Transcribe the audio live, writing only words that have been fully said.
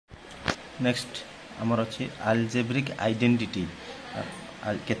next आमर अच्छी आलजेब्रिक identity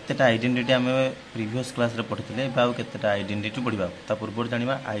केतेटा identity आम प्रीवियस क्लास रे पढ़ी आउ केतेटा आइडेंटिटी पढ़ा ता पूर्व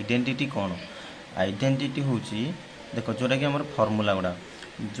जाना आइडेंटिटी कौन आइडेंटिटी हूँ देख जोटा कि आम फर्मूला गुड़ा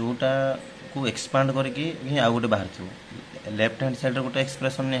जोटा को एक्सपांड करके आउ गोटे बाहर थो लेफ्ट हैंड साइड गोटे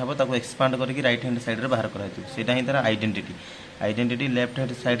एक्सप्रेशन नहीं हम ताको एक्सपांड करके राइट हैंड साइड रे बाहर कराइए ही तार identity identity left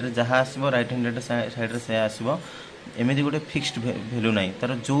hand side रे जहाँ आसो राइट हैंड साइड रे से आसो एमती गोटे फिक्स्ड भैल्यू ना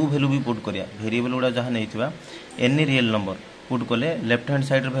तार जो भैल्यू भी पुट करिया वेरिएबल गुड़ा जहाँ नहीं एनी रियल नंबर पुट कले लेफ्ट हैंड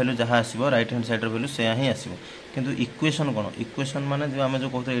साइड भैल्यू जहाँ आसो राइट हैंड साइड भैल्यू से ही आसो किंतु इक्वेशन कौन इक्वेशन माने जो आम जो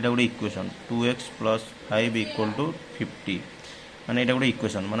कहते यहाँ गोटे इक्वेशन 2x + 5 = 50 माने यहाँ गोटे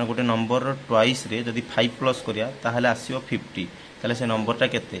इक्वेशन माने गोटे नंबर ट्वाइस रे जदि 5 प्लस करिया ताहले आसीबो 50 ताहले से नंबरटा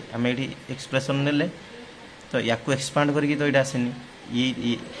केते आम ये एक्सप्रेशन नेले तो या एक्सपांड करके तो यहाँ आसेनी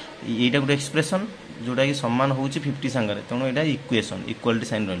ये गोटे एक्सप्रेशन जोटा कि सामान हूँ 50 सांगे तेणु यहाँ इक्वेशन इक्वालिटी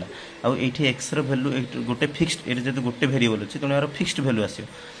साइन रहा आउ ये एक्स रैल्यू गोटे फिक्स्ड ये जब गोटे भेरिएबल अच्छे तेणु यार फिक्स्ड भैल्यू आसो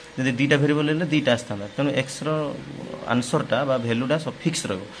जब दुईटा भेरिएबल है दुईटा आसता तेणु एक्स आंसरटा भैल्यूटा सब फिक्स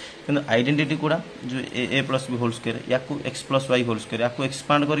रही आइडेंटिटी गुड़ा जो a + b होल स्क्वायर या x + y होल स्क्वायर या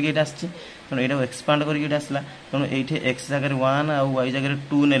एक्सपांड करके आसी तेणु यहाँ एक्सपांड करके आसला तेणु ये एक्स जगह 1 आउ y जगह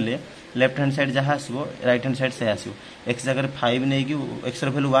 2 नेले लेफ्ट हैंड साइड जहाँ आसो राइट हैंड साइड से आसो एक्स जगह 5 नहीं कि एक्स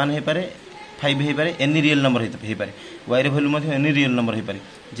भैल्यू 1 हो पाए 5 हो पाए एनी रियल नंबर हो पाए Y value any real number हो पाए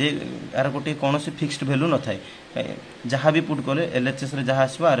जे यार गोटे कौन से फिक्स्ड भैल्यू न थाए जहाँ भी पुट कले एलएचएस रे जहाँ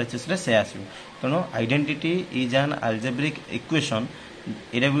आसो आरएचएस रे से आसो तेणु identity is an algebraic equation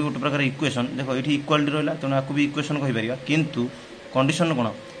यहाँ भी गोटे प्रकार इक्वेशन देखो ये इक्वालिटी रहा तेणु आपको भी इक्वेशन कहीपर किंतु कंडीशन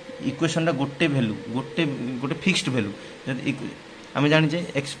कौन इक्वेशन गोटे भैल्यू गोटे गोटे फिक्स्ड भैल्यू जब आम जाने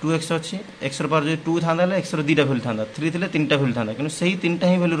एक्स 2x अच्छी एक्स पावर जो 2 था एक्स दुईटा भैल्यू था 3 थे 3टा भैल्यू था कि से 3टा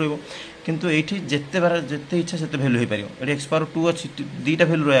ही भैल्यू रु ये जिते बार जिते इच्छा से भैल्यू हो पार ये एक्स पावर 2 अच्छी दुईटा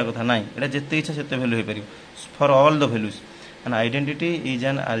भैल्यू रहा कथा ना यहाँ जिते इच्छा से भैल्यू हो पार for all the values and identity is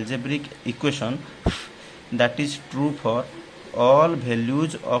an algebraic equation that is true for all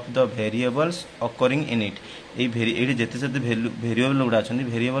values of the variables occurring in it ये जिते जिते वेरिएबल गुड़ा अच्छा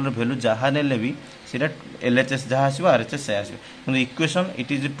वेरिएबल भैल्यू जहाँ ने भी सीटा एलएचएस जहाँ आसो आरएचएस से आसो कि equation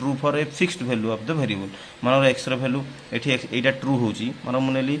it is true for a fixed value of the variable मन एक्स भैल्यू ये ट्रू हो मन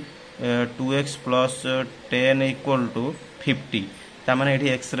मुझे 2x + 10 = 50 ताने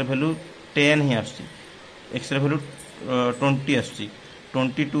ये एक्स भैल्यू 10 ही आस एक्स भैल्यू 20 आस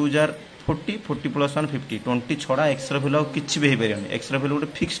 22 40 40 + 1 50 20 छड़ा एक्स भैल्यू किसी भी हो पारे एक्स भैल्यू गोटे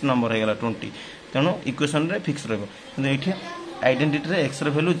फिक्स्ड नंबर होगा 20 तेणु इक्वेशन रे फिक्स रही आइडेंटिटी रे x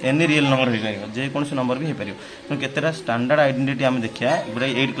value any real number हो पार जेकोसी नंबर भी हो पार तेणु केतेटा स्टैंडर्ड आइडेंटिटी आम देखा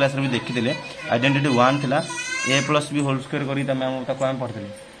गोटे 8 क्लास भी देखी आइडेंटिटी 1 थिला a + b होल स्क्वायर करें पढ़ी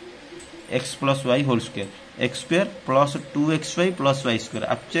x + y whole square x square plus 2xy + y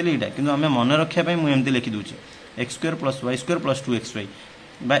square actually यहाँ कि आम मन रखापी मुझे लिखी दूसरी x square + y square + 2xy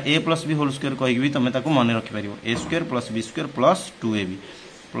बा a + b होल स्क्वायर कहीकि तुम मन रखिपर a square + b square + 2ab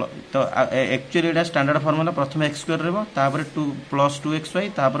तो एक्चुअली यहाँ स्टैंडर्ड फॉर्मूला प्रथम x स्क्वायर रहा 2 + 2xy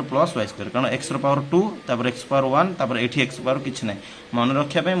 + y स्क्वायर कारण x पावर 2 x पावर 1 ये x पावर किसी ना मन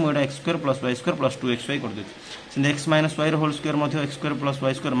रखापी मुझे x square + y square + 2xy कर देती x - y whole square x square +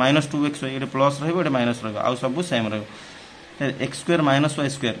 y square - 2xy ये प्लस रही माइनस रहा सब सेम रहा x स्क्वायर - y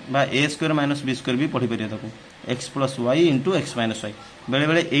स्क्वायर बा a स्क्वायर - b स्क्वायर भी पढ़ी पारे x + y × x - y बेले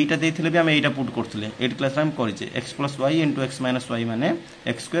बेले यहीटा देते भी आम यहीटा पुट करते 8 क्लास करें x + y × x - y माने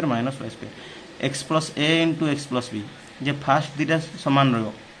x square - y square x + a × x + b J fast दुटा सामान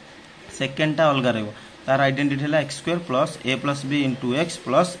सेकेंडटा अलग रहा तार आइडेंटिटी है x square + a + b × x +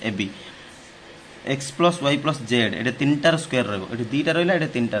 ab x + y + z ये 3टार स्क्वायर रही 2टा रहा ये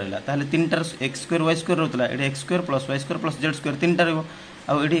 3टा रहा 3टार x स्क्वायर y स्क्वायर रोला ये x square + y square + z square 3टा रही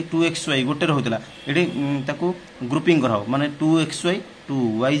आउे 2xy गोटे रोला ये ग्रुपिंग कराओ माने 2xy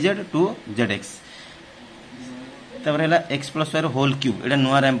 2yz 2zx है x + y होल क्यूब ये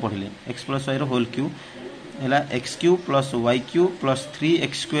नुआ आम पढ़ले x + y होल क्यूब है x³ + y³ +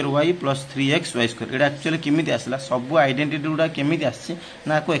 3x² + 3xy square ये एक्चुअली केमी आसला सब आइडेंटिटी गुड़ा केमी आसी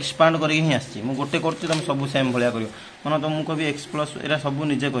ना को एक्सपांड करके आसी गोटे कर तुम सब सेम भाया कर मन तो मुझे x + ये सब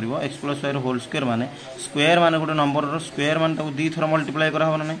निजे कर x + y होल स्क्वायर माने स्क्वायर माने गोटे नंबर स्क्वायर माने 2 थर मल्टीप्लाई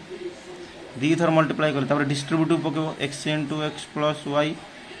करा ना 2 थर मल्टीप्लाई कर distributive पकेब x × x + y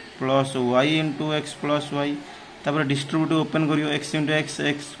 + y × x + y तापर डिस्ट्रीब्यूटिव ओपन कर x × x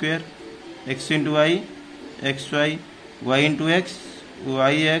x square x × y xy y × x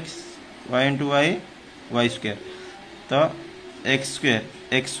yx y × y y square तो x स्क्वायर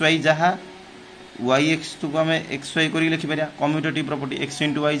xy जहाँ yx को आम xy कर लिखिपर कम्यूटेटिव प्रॉपर्टी x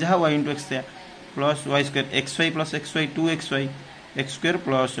 × y जहाँ y × x plus y square xy + xy 2xy x square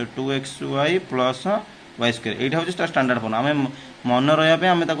plus 2xy plus Y square यहाँ हूँ standard form आम मन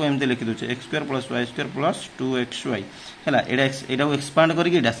रहा आम एमती लिखी दूचे x square plus Y square plus 2xy है यहाँ को एक्सपांड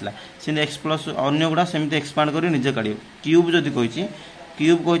करके आसला से एक्स प्लस अन्य गुड़ा सेमती एक्सपांड कर निजे काढ़ क्यूब जदि कही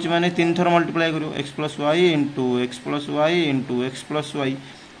क्यूब कही माने 3 थर मल्टीप्लाई करो x plus Y into x plus Y into x plus Y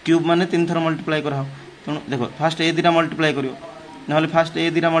cube माने 3 थर मल्टीप्लाई करा तेणु देखो फास्ट ए दुटा मल्टीप्लाई करो ना फास्ट ए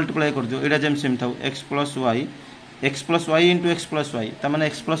दुटा मल्टीप्लाई कर दियो यहाँ जमी सेम था x plus Y into x plus Y तार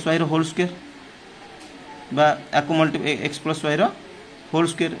x plus Y whole square multi x plus Y whole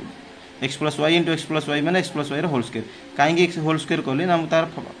square x plus Y into x plus Y मैंने x plus Y whole square कहीं whole square कली ना तार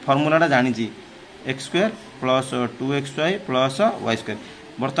फर्मूलाटा जानी x square plus 2xy plus Y square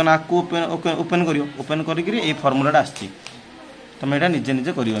बर्तमान आपको open करियो open करी ये फर्मूलाटा आसी तुम यहाँ निजे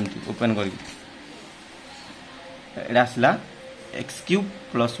निजे कर ओपन कर आसला x cube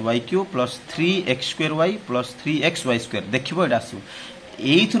plus Y cube plus 3x square Y plus 3xy square देखो ये आसो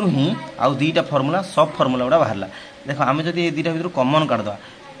यू ही आउ दुईटा फर्मूला सब फर्मूला गुड़ा बाहर देखो आम जब ये दुईटा भर कमन काटदा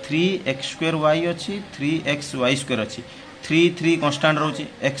 3x स्क्वायर वाई अच्छी 3xy स्क्वायर अच्छी 3 कन्स्टाट रोचे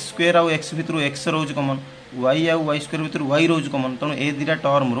एक्स स्क्वायर आउ एक्स भितर एक्स रोज कमन वाई आउ वाई स्क्वायर भितर वाई रोज कमन तेणु ए दुटा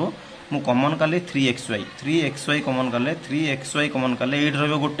टर्म रू मु कमन कले 3xy कमन कले 3xy कमन कले ये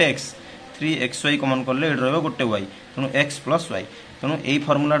रोटे एक्स 3xy कमन कले ये रोटे वाई तेणु एक्स प्लस वाई तेणु यही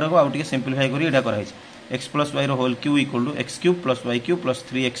फर्मूलाटा को आउटे सिंप्लीफाई कर x plus Y whole Q equal to x cube plus Y cube plus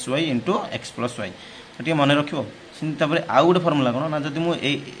 3xy into x plus Y ये मन रखो आउ गोटे फर्मूला कौन ना जब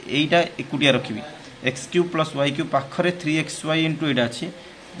मुझा एकुटिया रखी x cube plus Y cube पाखे 3xy इंटू यहाँ अच्छी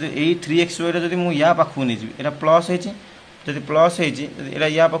यही 3xy जब मुझे या पाखक नहीं यहाँ प्लस होती प्लस होता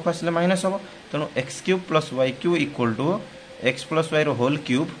या पाख आसले माइनस हम तेणु x cube plus Y cube equal to x plus Y whole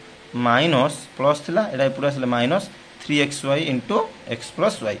cube minus plus थी यहाँ पूरा आसले minus 3xy into x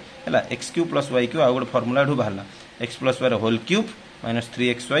plus Y है x cube plus Y cube आउ गोटे फर्मूला बाहर x plus Y whole cube minus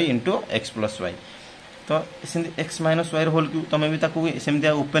 3xy into x plus Y तो x minus Y whole cube तुम भी सेमती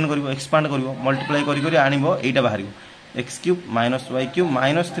ओपन कर एक्सपांड कर मल्टीप्लाई कर आनबा बाहर x cube minus Y cube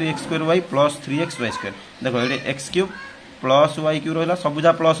minus 3x square Y plus 3xy square देखो ये x cube plus Y cube रहा सब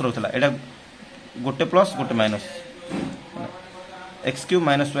जहाँ प्लस रहा है गोटे प्लस गोटे minus x cube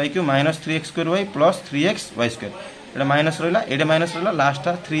minus Y cube minus 3x square Y plus 3xy square ये माइनस रहा ये माइनस रहा लास्ट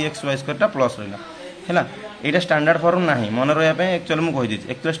 3xy स्क्वायर प्लस रहा है यहाँ स्टैंडर्ड फॉर्म ना मन रहा एक्चुअली मुझे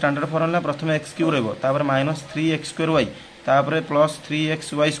कहीदी एक्चुअली स्टैंडर्ड फॉर्म प्रथम एक्स क्यूब रहा minus 3x square Y plus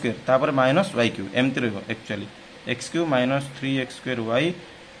 3xy square minus Y cube एमती actually x cube minus 3x square Y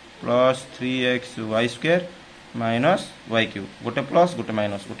plus 3xy square minus Y cube गोटे plus गोटे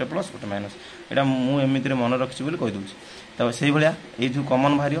minus यहाँ मुझे मन रखी कहीदे तो से भाया ये जो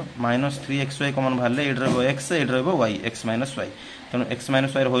कमन बाहर माइनस 3xy कमन बाहर ये एक्स ये वाई एक्स माइनस वाई तेणु x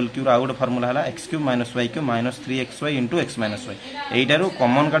minus Y whole cube आउ गोटे फर्मूला है x cube minus Y cube minus 3xy into x minus Y यहींटार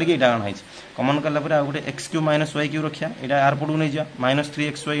कमन काढ़ी यहाँ अणाई कमन कला आउ गोटे x cube minus Y cube रखा यहाँ आर पटू नहीं जा minus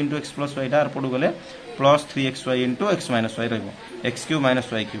 3xy into x plus Y are पटू गले plus 3xy into x minus Y x cube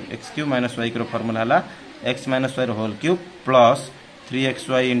minus Y cube formula है x minus Y whole cube plus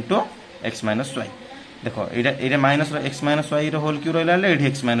 3xy into x minus Y देखो ये minus x minus Y whole cube रहा है ये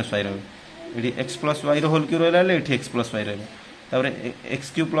x minus Y रही x plus Y whole cube रहा है ये एक्स प्लस वाई रहा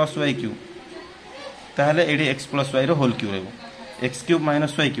x cube plus Y cube ताहले ये x plus Y whole cube रहा x cube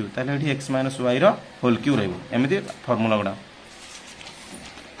minus Y cube ताहले ये x minus Y whole cube रहा एमती फर्मूला गुड़ा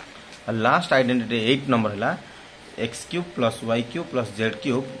लास्ट आइडेंटिटी 8 नंबर है x cube plus Y cube plus Z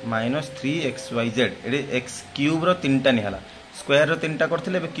cube minus 3xyz ये x cube Rita निहला square rho 3टा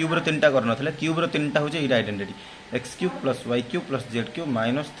करथिले cube row 3टा करनथिले cube row 3टा होजे Etah identity x cube plus Y cube plus Z cube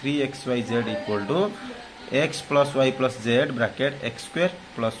minus 3xyz equal to x plus Y plus Z bracket x square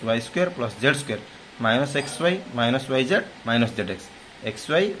plus Y square plus Z square minus x Y minus Y Z minus Z x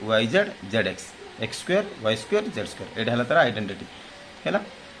Y Y Z Z x square Y square Z square एटा हला तार identity है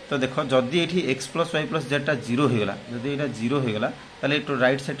तो देखो जदि ये x plus Y plus जेडटा zero होगा जदि यहाँ जीरो होगा तो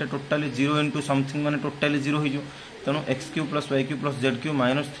right side totally zero into something माने टोटाली जीरो हो तेणु x cube plus Y cube plus Z cube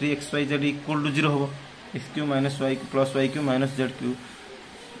minus 3xyz equal to zero हम x cube minus Y plus Y cube minus Z cube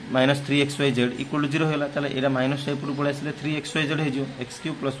minus 3xyz equal to zero होगा यहाँ minus type पड़े आसले 3xyz हो x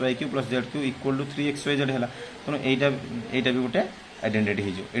cube plus Y cube plus Z cube equal to 3xyz है तेणु यहाँ भी गोटे आइडेंटिटी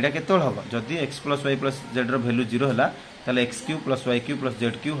हो केत हम जदि x plus Y plus Z value zero है x cube plus Y cube plus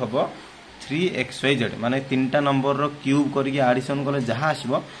Z cube हम 3xyz माने 3टा नंबर क्यूब करके आडिशन कले जहाँ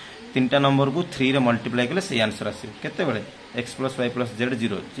आसो 3टा नंबर को 3 रे मल्टीप्लाई कले से आंसर आसो केते बेले x plus Y plus Z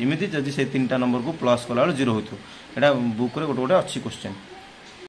zero इमिति जदि से 3टा नंबर को प्लस कला जीरो हो बुक रे गोटे गोटे अच्छी क्वेश्चन